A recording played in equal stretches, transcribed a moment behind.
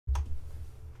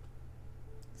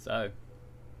So,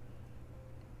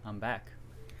 I'm back.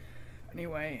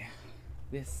 Anyway,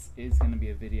 this is going to be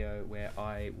a video where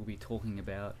I will be talking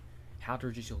about how to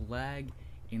reduce your lag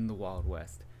in the Wild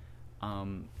West.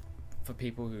 For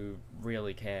people who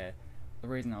really care, the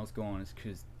reason I was gone is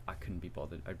because I couldn't be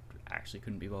bothered. I actually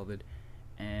couldn't be bothered.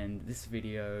 And this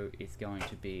video is going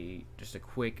to be just a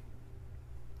quick,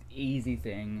 easy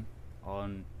thing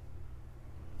on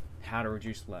how to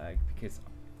reduce lag, because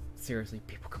seriously,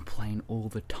 people complain all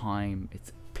the time.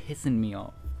 It's pissing me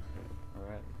off.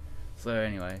 Alright. So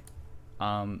anyway,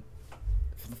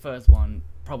 for the first one,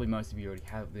 probably most of you already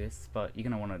have this, but you're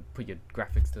going to want to put your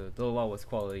graphics to the lowest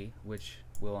quality, which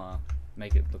will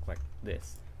make it look like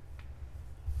this.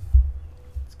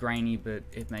 It's grainy, but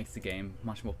it makes the game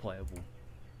much more playable.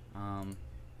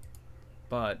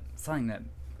 But something that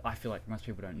I feel like most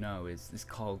people don't know is this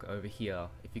cog over here.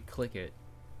 If you click it,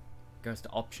 goes to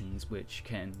options, which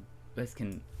can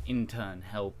in turn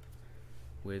help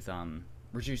with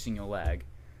reducing your lag.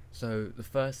 So the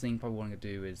first thing you probably want to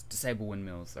do is disable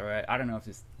windmills. Alright, I don't know if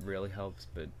this really helps,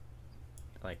 but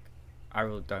like I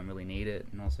don't really need it,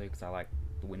 and also because I like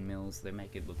the windmills, they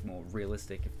make it look more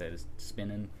realistic if they're just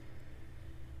spinning.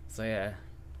 So yeah,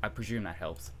 I presume that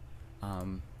helps.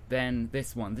 Then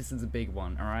this one, this is a big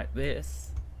one. Alright,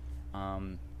 this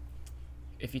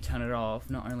if you turn it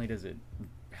off, not only does it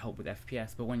help with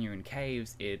FPS, but when you're in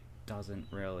caves, it doesn't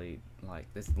really, like,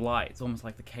 there's light. It's almost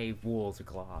like the cave walls are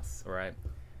glass. Alright,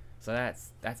 so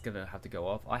that's gonna have to go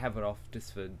off. I have it off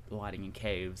just for lighting in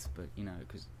caves, but you know,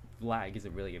 because lag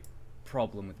isn't really a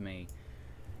problem with me.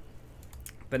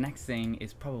 The next thing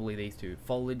is probably these two: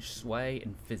 foliage, sway,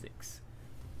 and physics.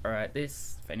 Alright,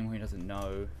 this, for anyone who doesn't know,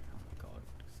 oh my god,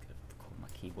 just gotta record my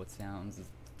keyboard sounds.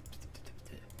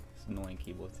 It's annoying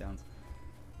keyboard sounds.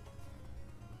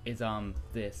 Is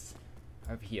this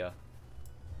over here.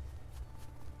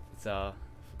 It's I've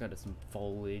got some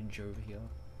foliage over here.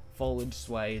 Foliage,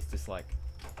 sway is just like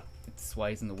it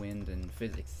sways in the wind, and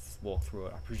physics walk through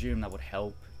it. I presume that would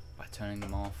help by turning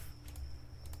them off.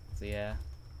 So yeah,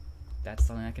 that's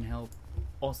something that can help.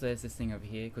 Also, there's this thing over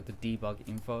here called the debug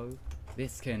info.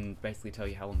 This can basically tell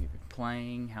you how long you've been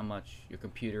playing, how much your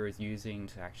computer is using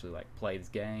to actually like play this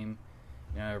game,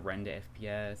 you know, render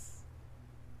FPS,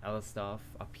 other stuff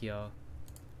up here.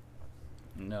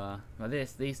 And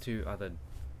these two are the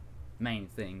main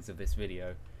things of this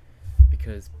video,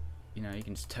 because you know, you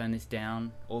can just turn this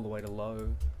down all the way to low,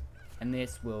 and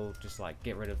this will just like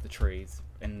get rid of the trees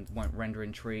and won't render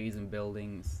in trees and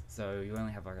buildings, so you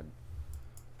only have like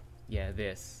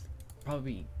this.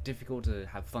 Probably difficult to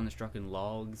have thunderstruck in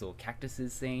logs or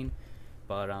cactuses seen,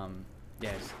 but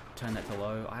yeah, just turn that to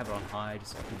low. I have it on high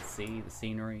just so I can see the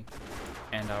scenery.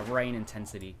 And rain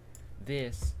intensity.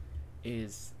 This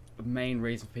is the main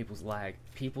reason for people's lag.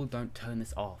 People don't turn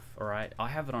this off, alright? I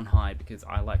have it on high because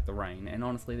I like the rain, and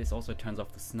honestly this also turns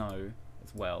off the snow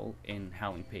as well in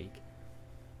Howling Peak.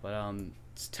 But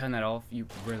just turn that off, you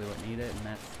really won't need it, and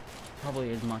that's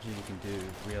probably as much as you can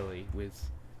do really with,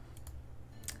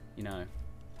 you know,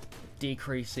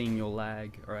 decreasing your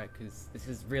lag, alright? Because this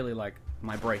is really like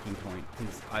my breaking point,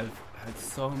 because I've heard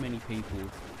so many people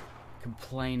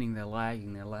complaining they're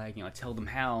lagging. I tell them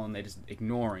how, and they're just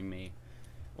ignoring me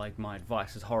like my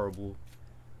advice is horrible.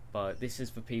 But this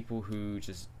is for people who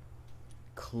just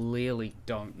clearly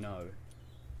don't know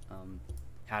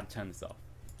how to turn this off,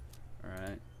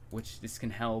 alright? Which this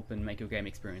can help and make your game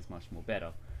experience much more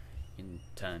better in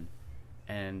turn.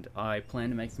 And I plan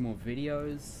to make some more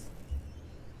videos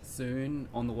soon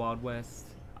on the Wild West.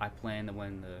 I plan that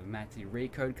when the Maxi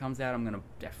Recode comes out, I'm going to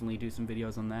definitely do some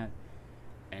videos on that.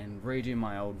 And redo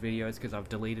my old videos, because I've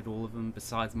deleted all of them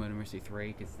besides Murder Mystery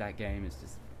 3, because that game is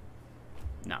just...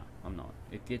 No, I'm not.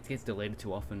 It gets deleted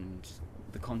too often, and just,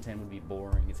 the content would be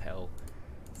boring as hell.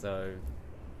 So,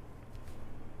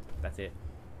 that's it.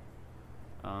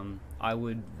 I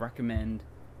would recommend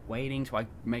waiting till I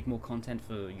make more content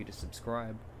for you to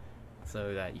subscribe,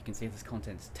 so that you can see if this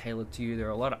content is tailored to you. There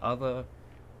are a lot of other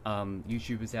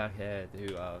YouTubers out here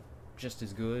who are just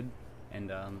as good,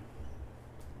 and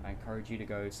I encourage you to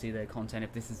go see their content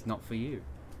if this is not for you,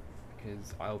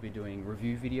 because I'll be doing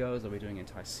review videos. I'll be doing an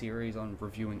entire series on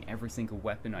reviewing every single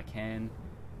weapon I can,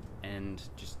 and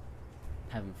just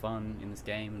having fun in this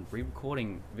game and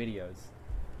re-recording videos.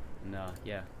 And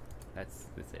yeah, that's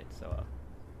it. So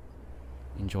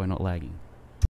enjoy not lagging.